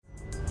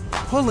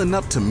Pulling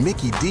up to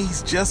Mickey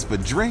D's just for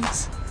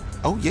drinks?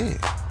 Oh yeah,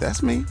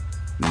 that's me.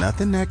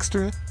 Nothing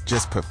extra,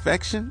 just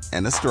perfection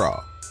and a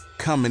straw.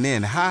 Coming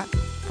in hot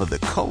for the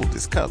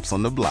coldest cups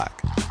on the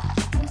block.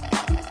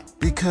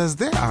 Because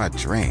there are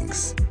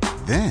drinks.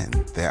 Then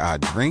there are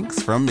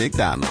drinks from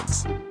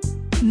McDonald's.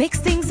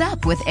 Mix things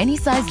up with any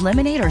size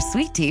lemonade or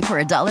sweet tea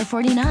for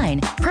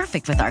 $1.49.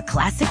 Perfect with our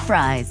classic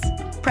fries.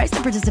 Price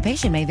and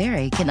participation may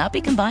vary. Cannot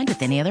be combined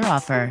with any other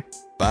offer.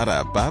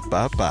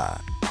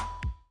 Ba-da-ba-ba-ba.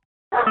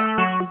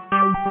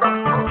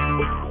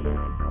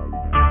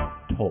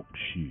 Talk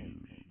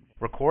shoes.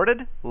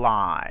 Recorded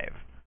live.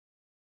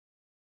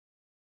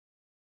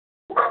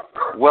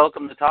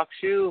 Welcome to Talk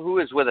Shoe. Who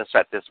is with us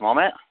at this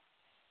moment?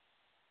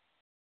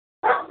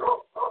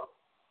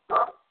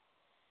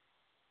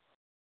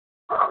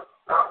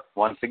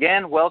 Once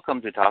again,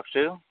 welcome to Talk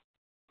Shoe.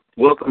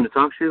 Welcome to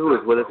Talk Shoe. Who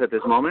is with us at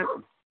this moment?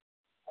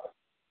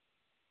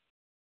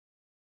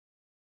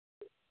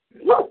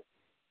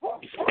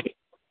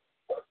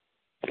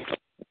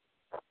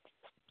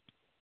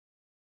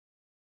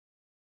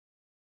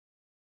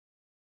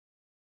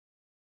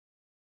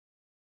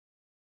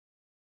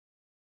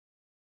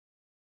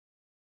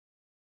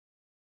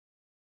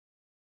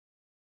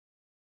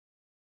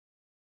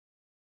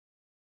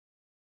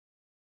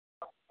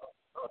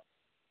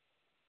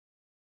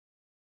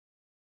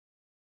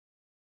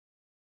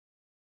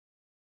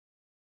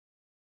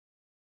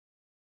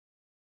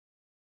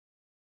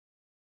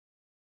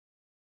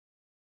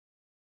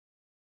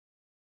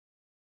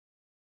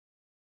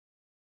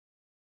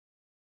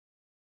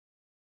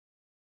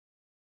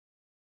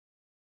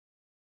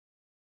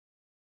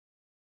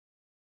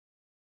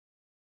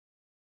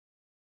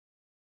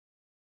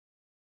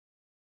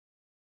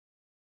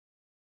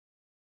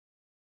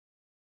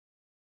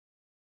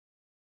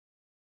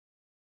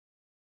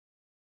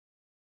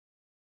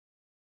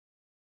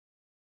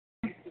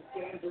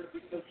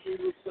 Because she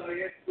was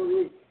Syed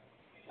Farouk.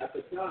 At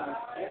the time,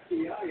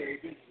 FBI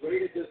agents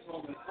raided this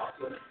home in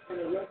Brooklyn and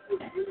arrested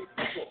 3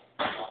 people.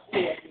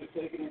 He was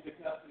taken into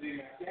custody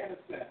in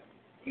Afghanistan.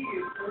 He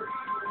is 34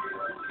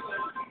 years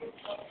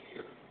old.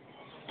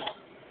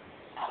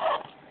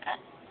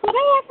 Could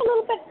I have a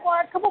little bit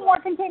more, a couple more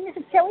containers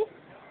of chili?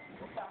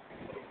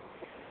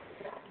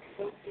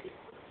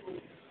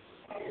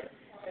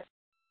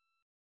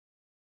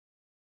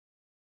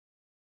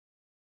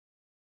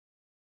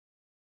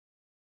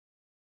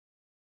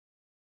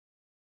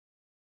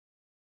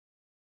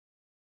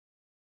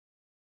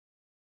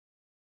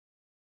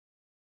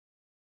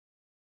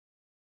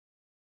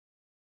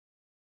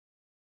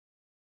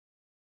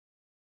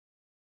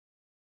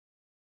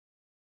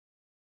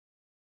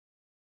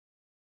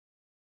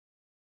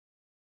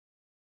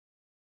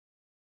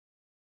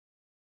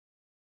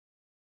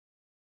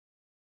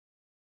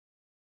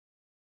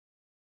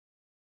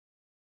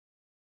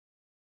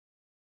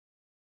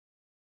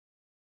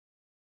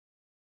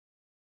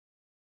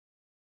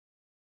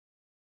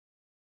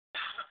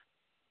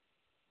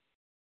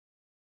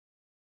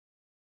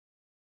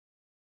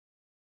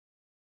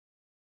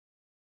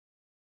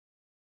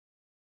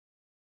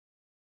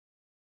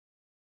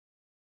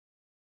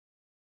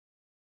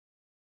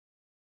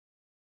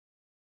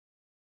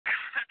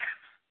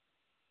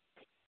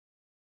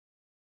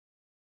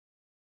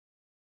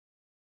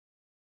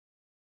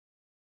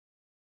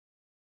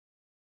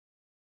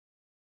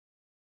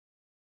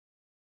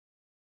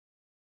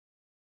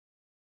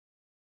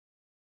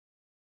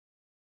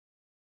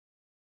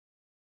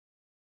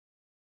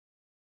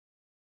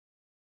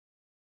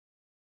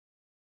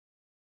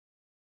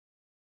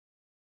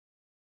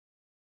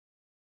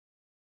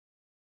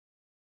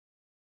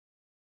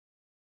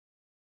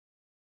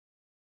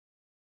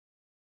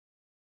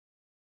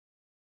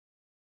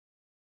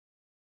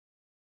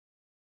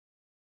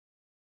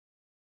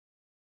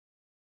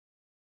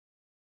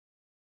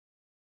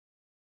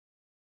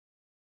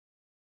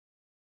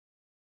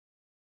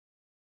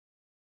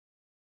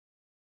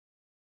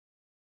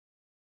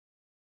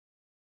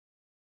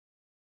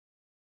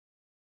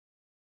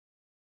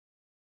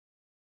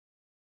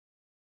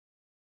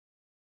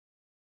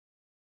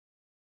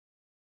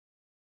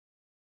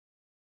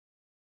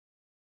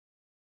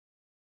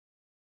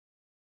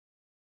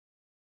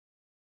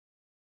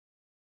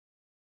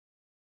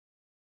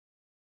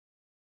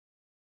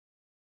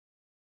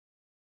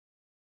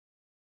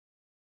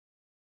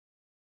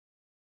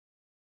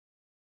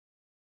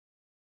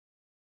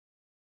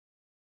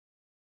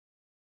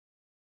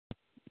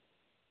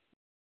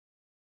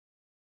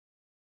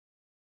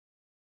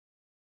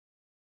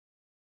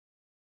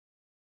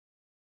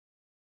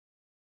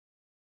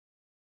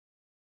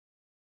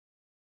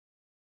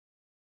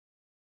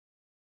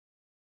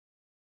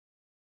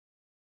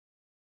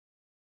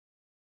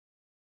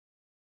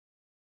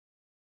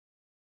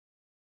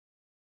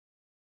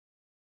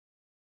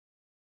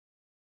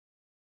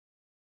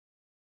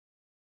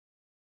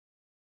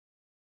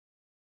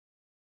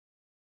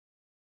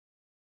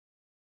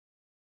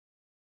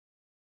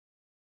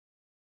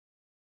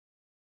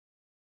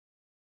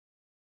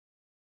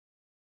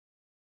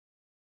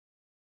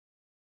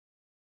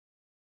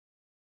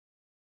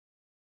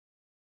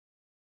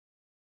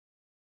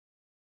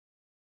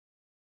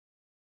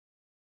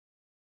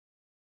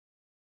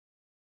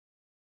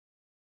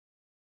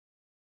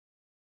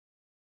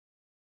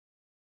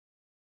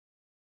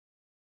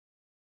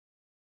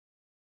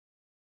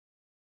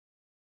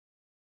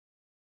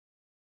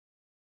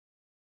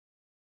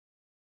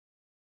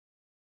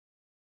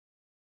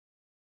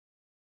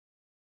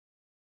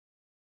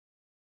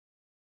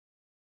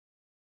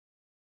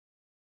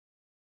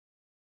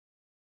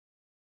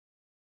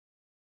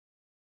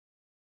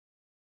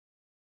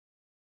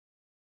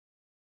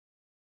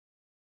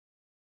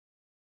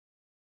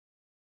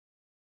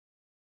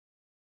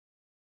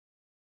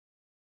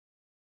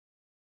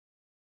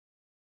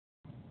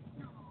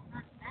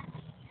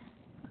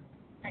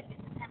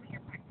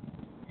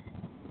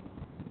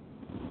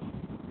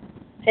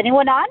 Is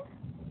anyone on?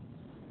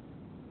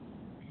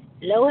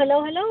 Hello,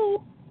 hello,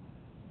 hello.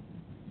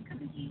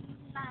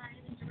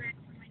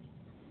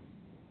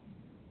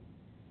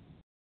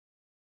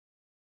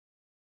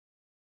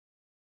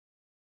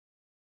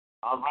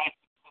 All right.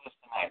 For this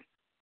tonight.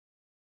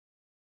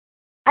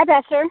 Hi,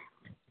 Pastor.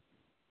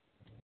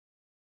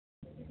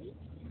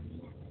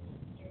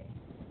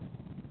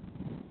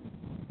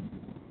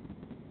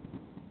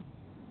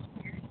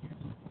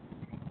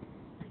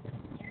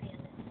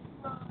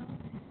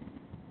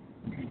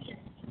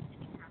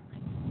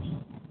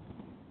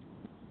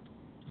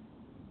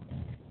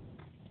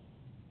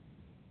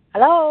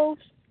 Hello.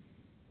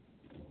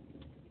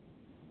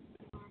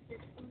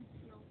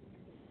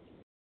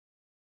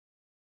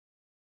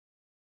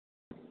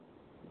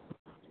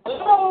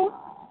 Hello.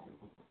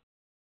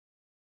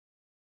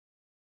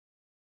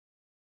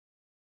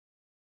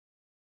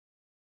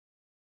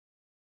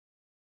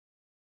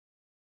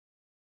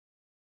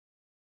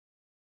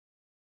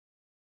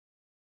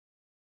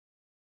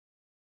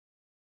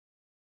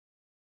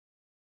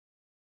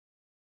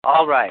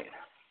 All right.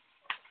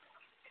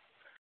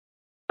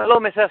 Hello,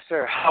 Miss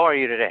Esther. How are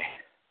you today?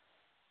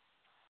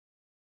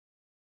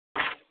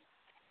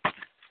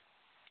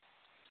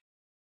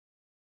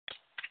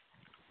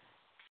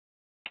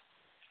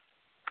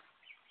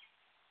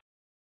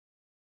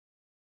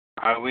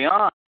 Are we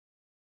on?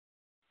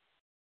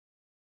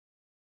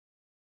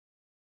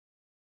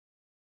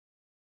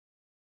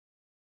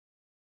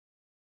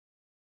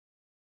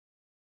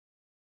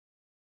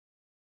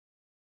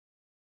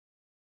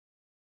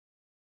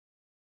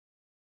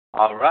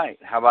 All right.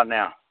 How about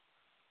now?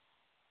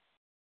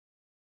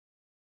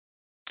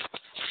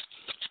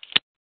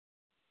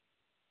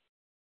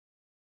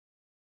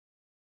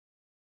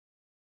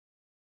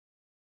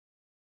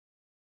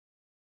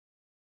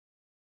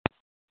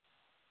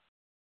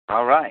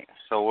 All right.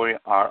 So we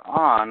are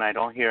on. I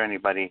don't hear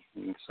anybody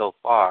so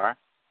far.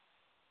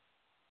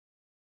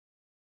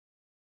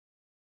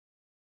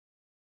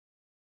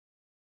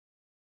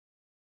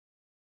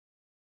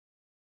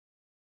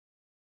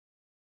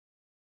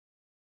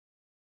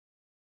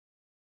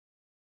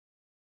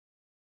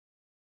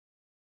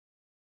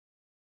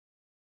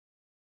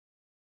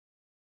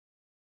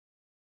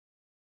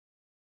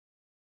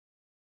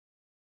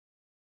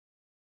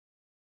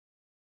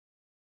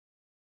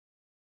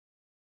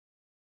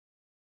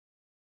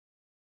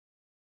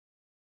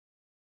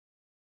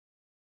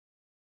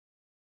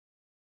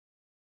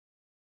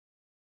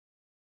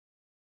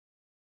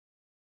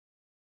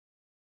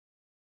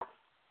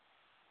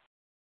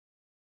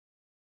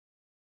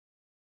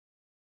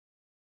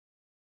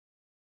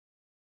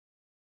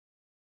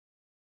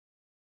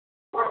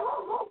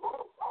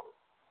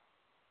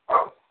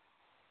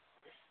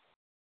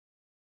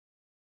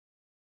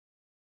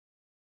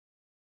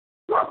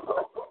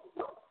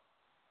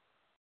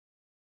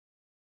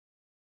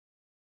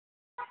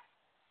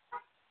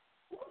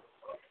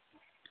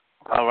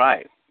 All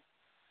right.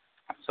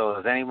 So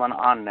is anyone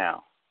on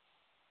now?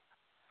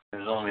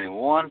 There's only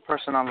one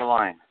person on the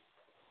line.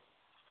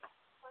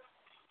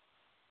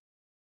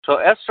 So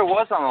Esther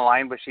was on the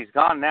line, but she's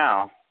gone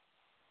now.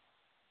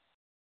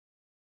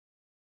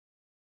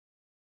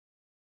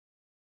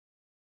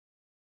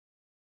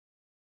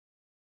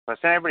 I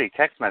sent everybody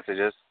text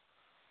messages,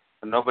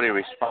 but nobody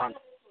responds.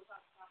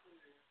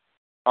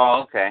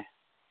 Oh, okay.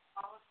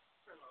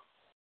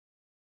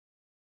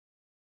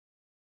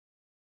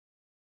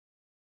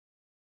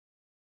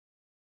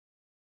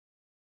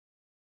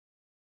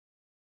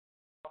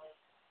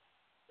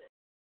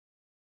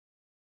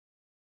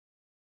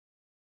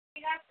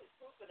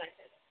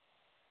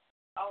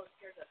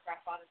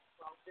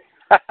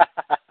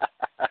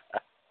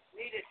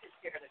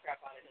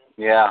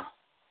 Yeah.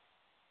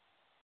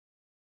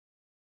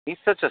 He's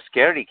such a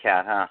scaredy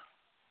cat, huh?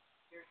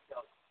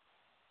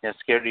 Yeah,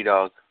 scaredy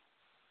dog.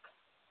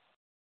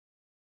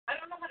 I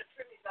don't know how to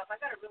turn these off. I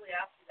gotta really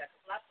ask you that.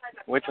 Last time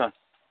which one?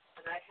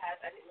 And I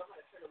didn't know how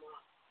to turn them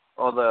off.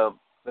 Oh, the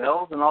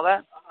bells and all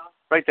that? Uh-huh.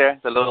 Right there,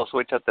 the little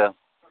switch at the.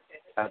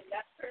 Okay.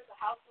 That turns the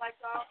house lights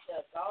off,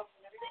 the dogs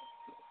and everything?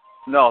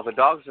 No, the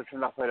dogs are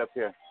turned off right up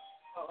here.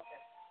 Oh, okay.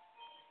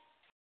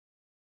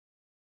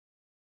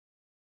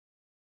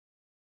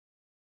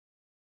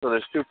 So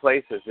there's two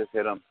places, just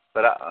hit them.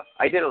 But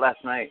I did it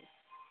last night.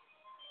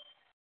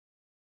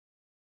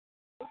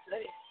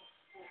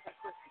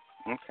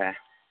 Okay.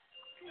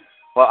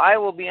 Well, I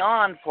will be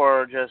on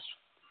for just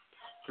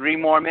 3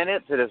 more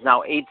minutes. It is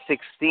now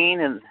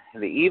 8:16 in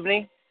the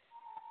evening.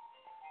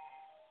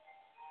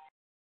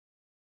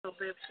 So,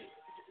 babe,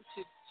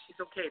 she's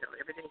okay, though.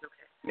 Everything's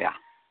okay. Yeah.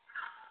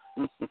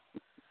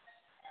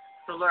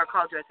 So Laura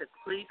called you. I said,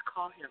 please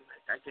call him.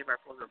 I gave her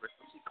phone number,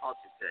 so she called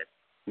you today.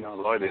 No,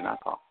 Laura did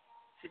not call.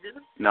 She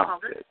didn't? No.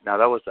 No,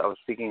 I was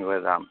speaking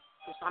with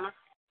Susana?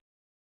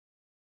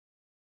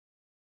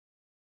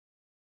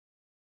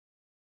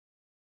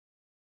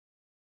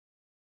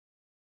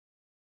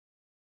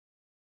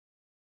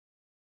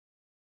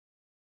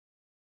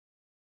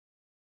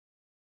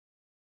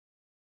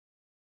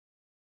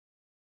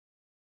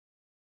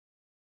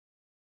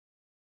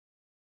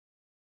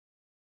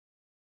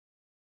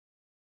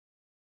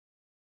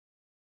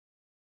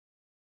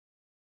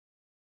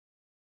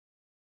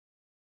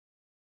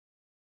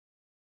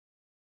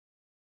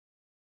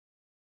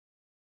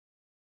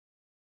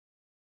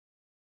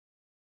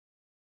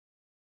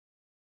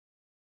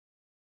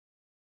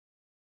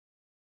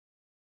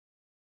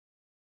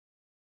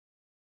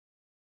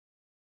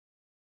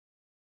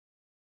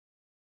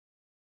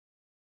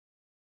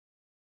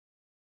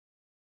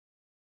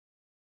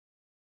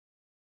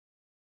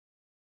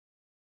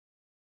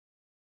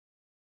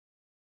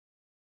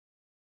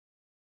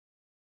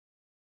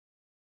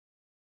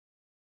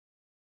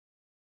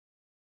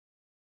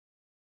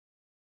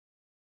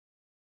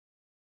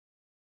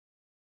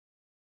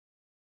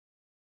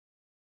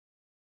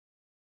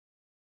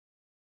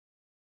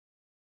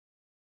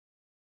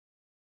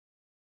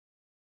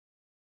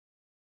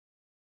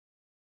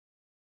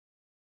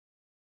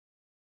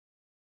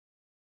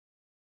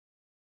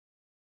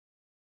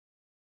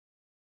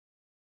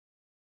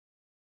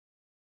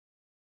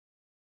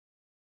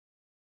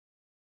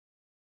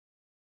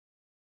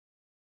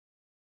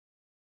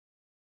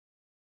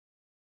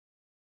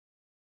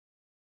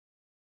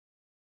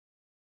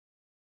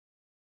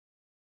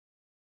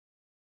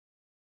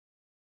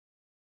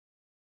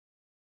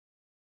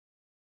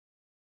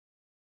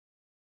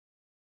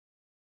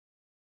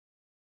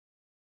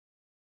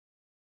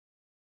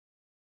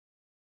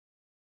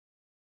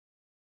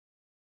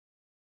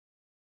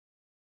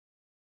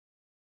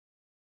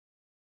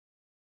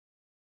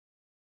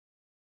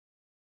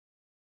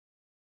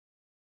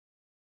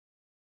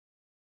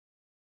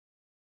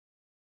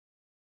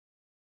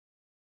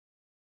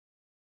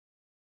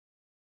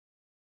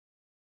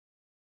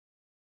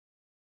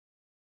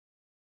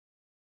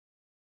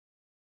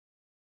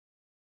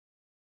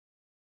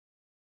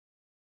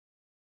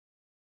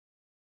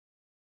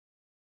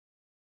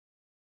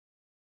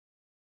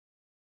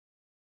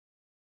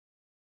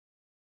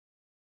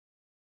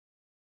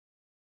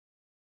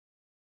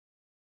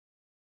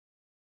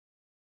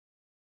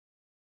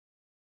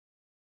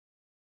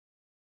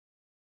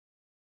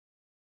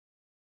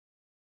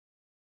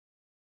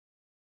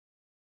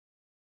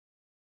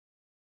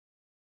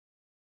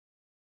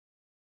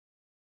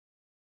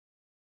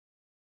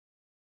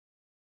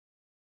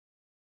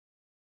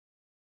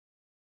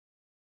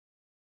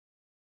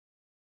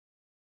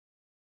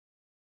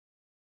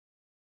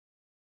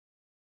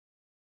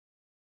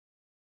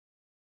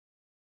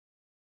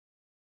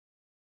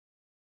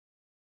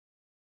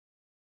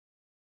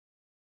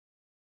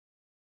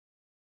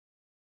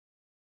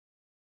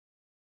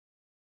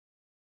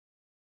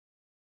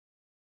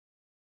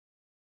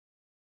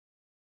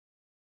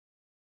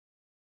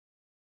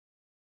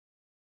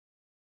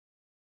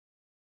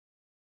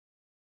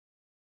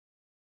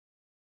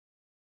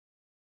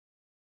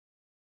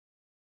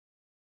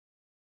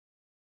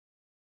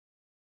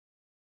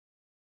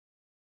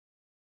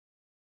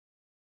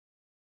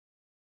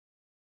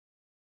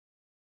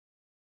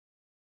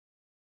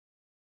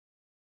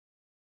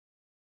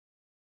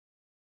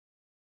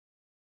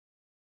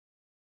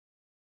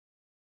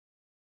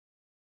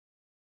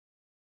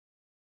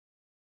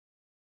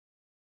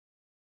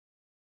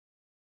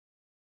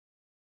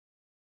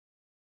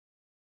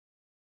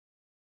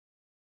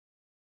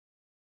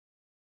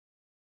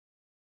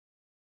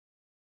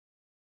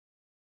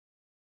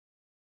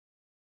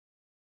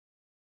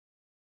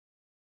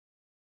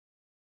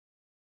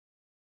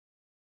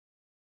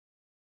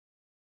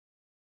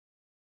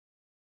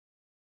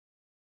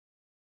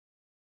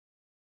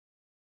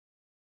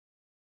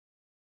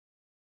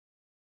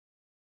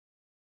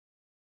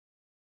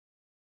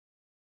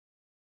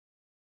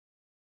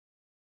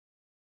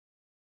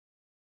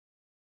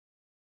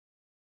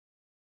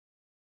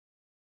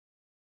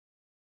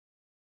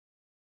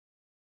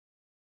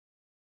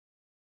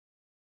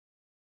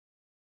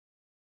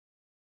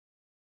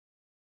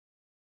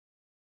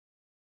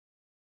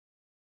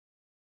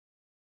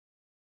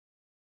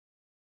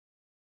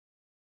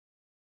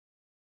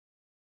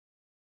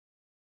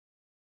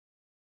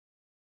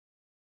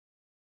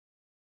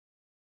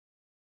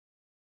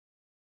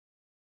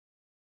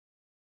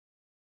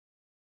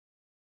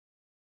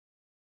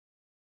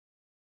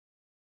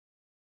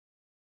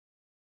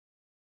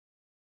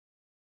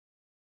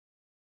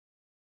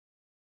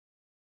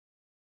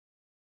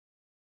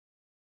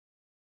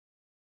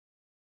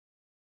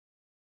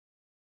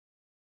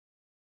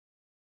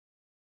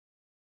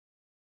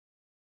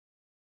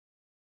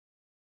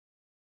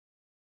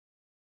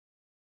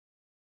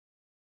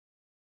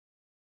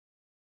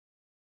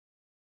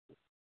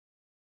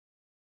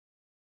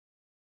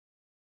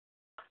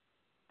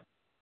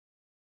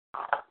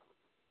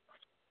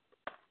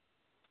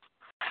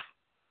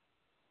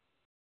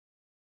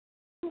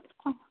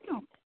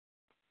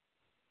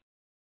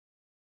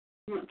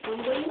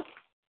 Hello?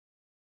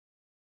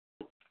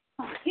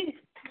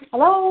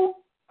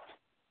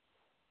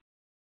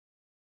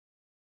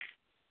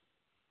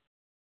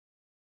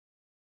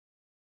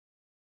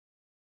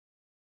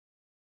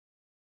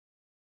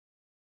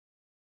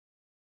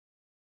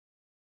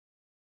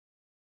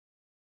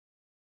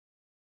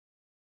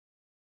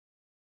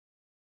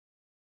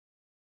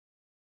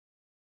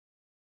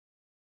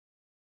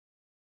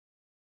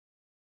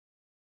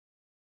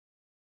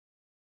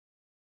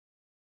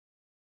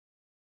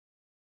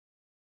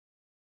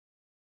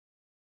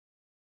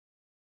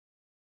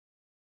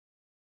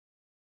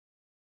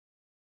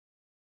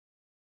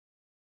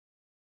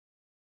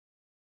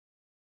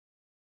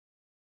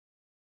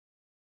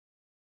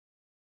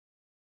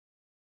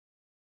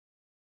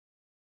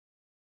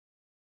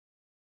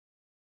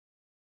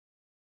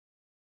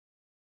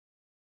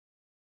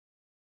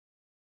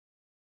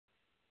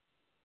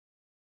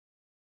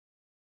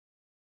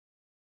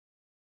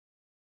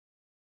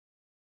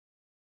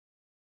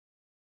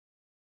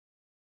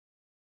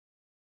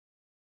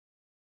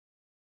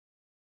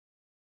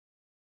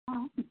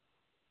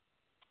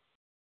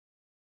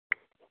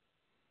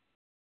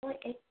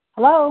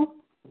 Hello?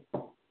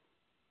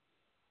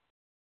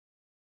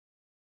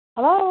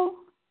 Hello?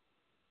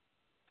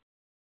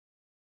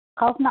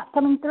 Call's not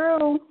coming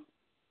through.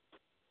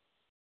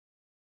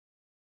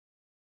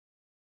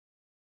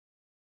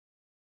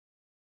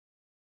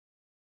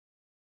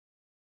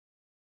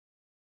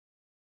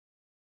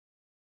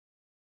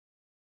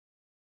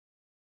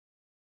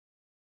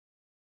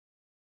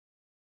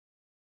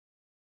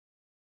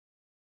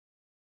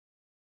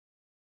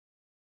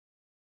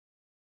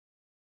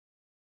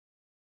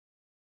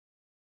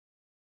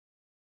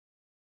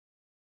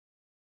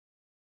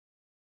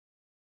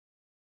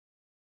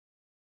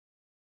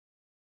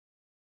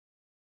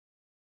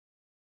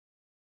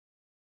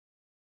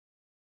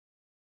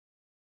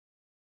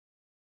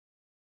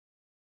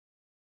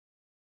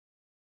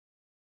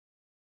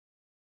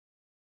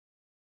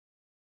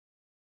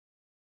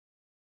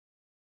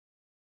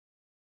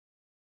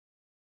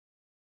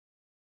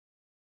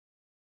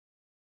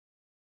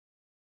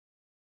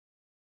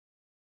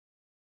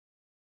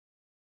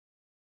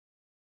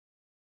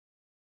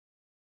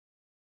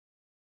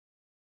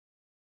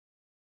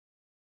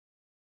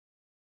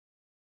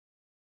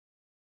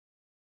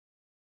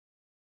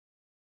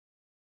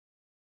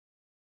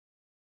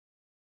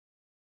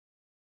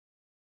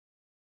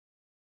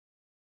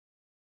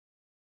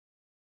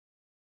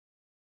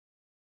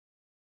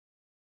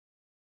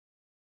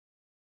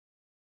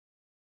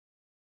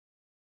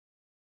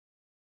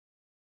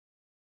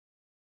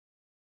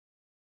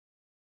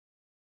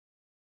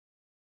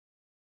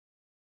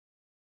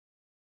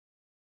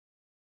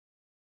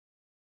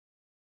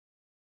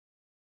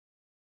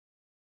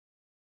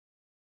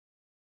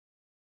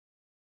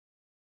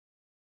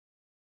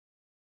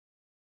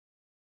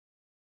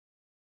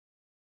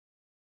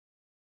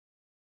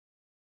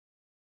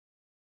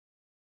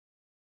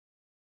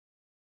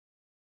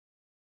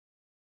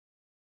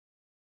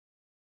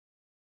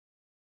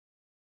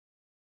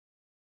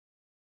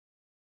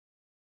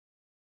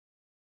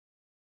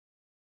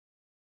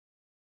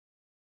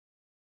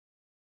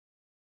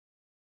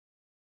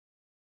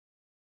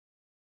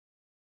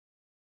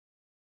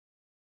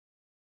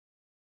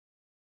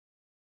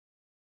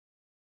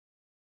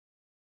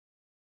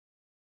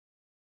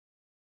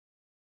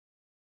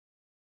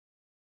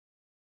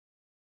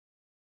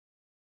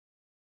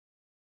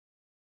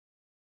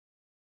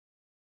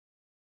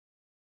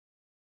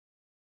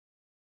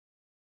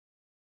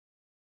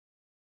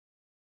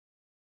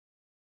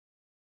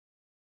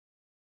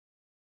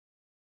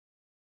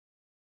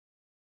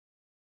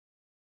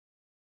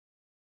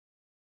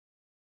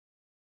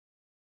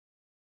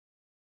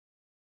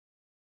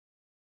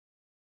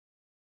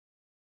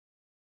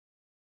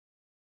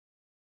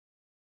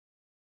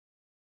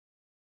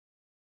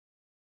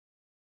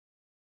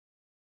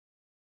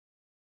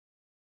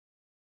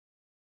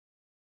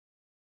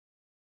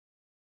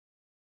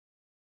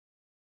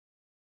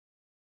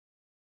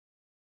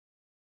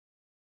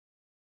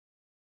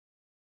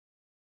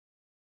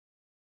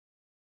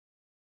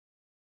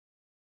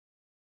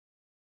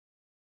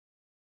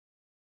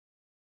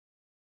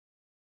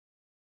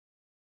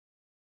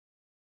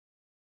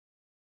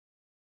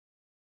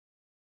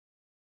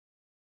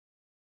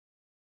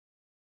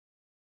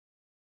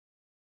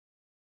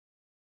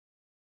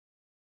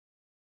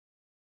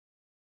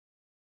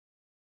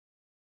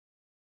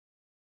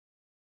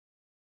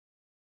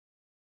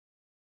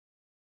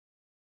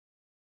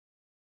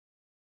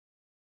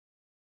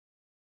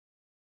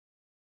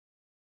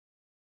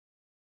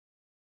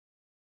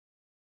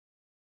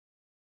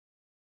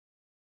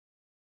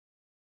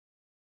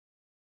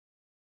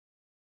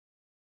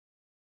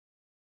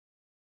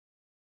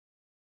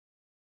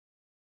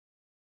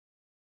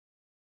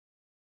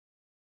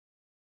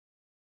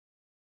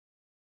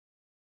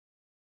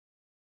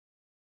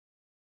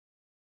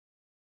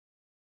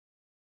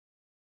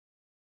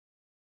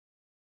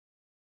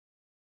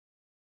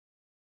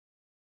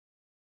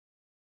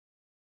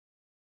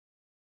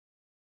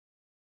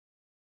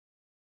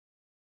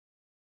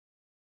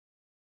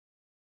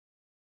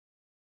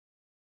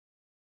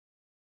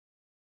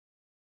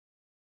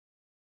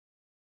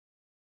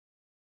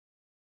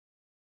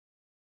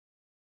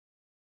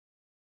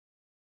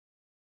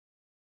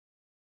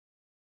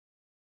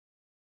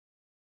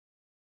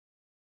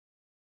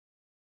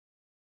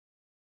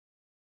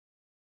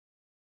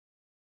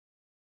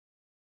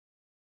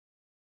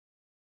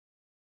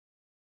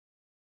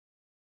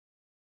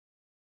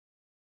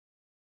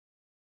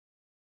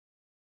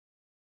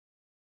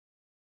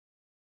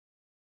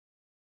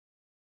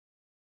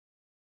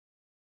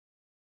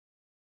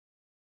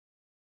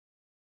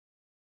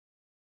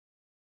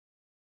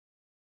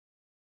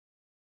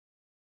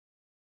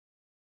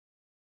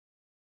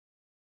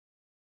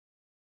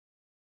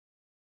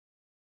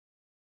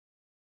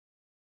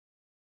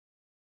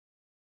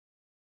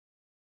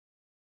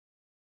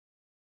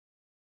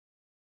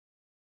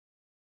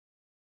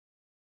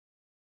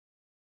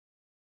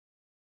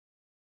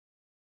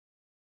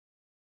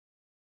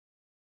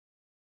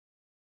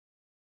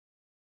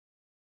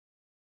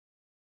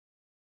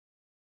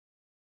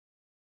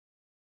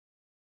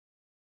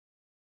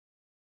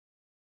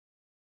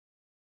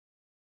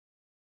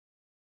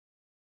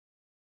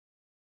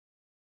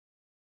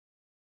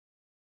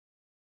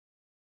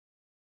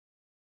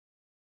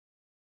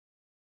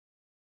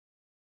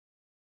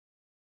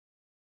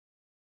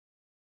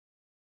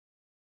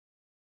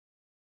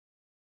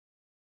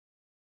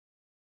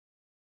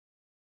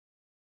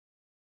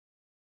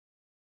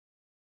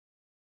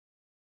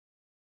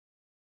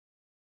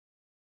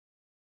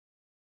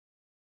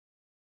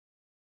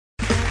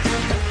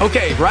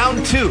 Okay,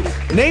 round two.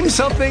 Name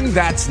something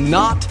that's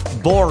not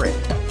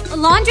boring. A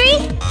laundry?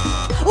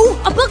 Ooh,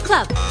 a book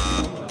club.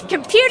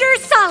 Computer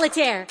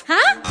solitaire,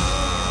 huh?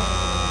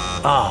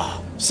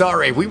 Ah, oh,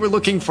 sorry, we were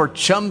looking for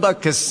Chumba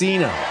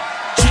Casino.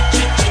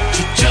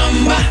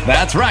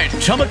 That's right,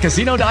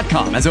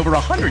 ChumbaCasino.com has over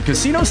 100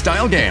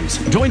 casino-style games.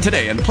 Join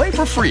today and play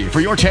for free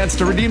for your chance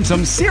to redeem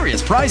some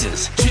serious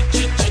prizes.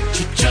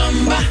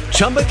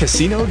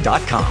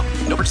 ChumbaCasino.com.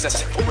 No purchase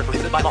necessary. Void where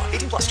prohibited by law.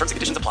 18+ terms and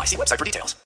conditions apply. See website for details.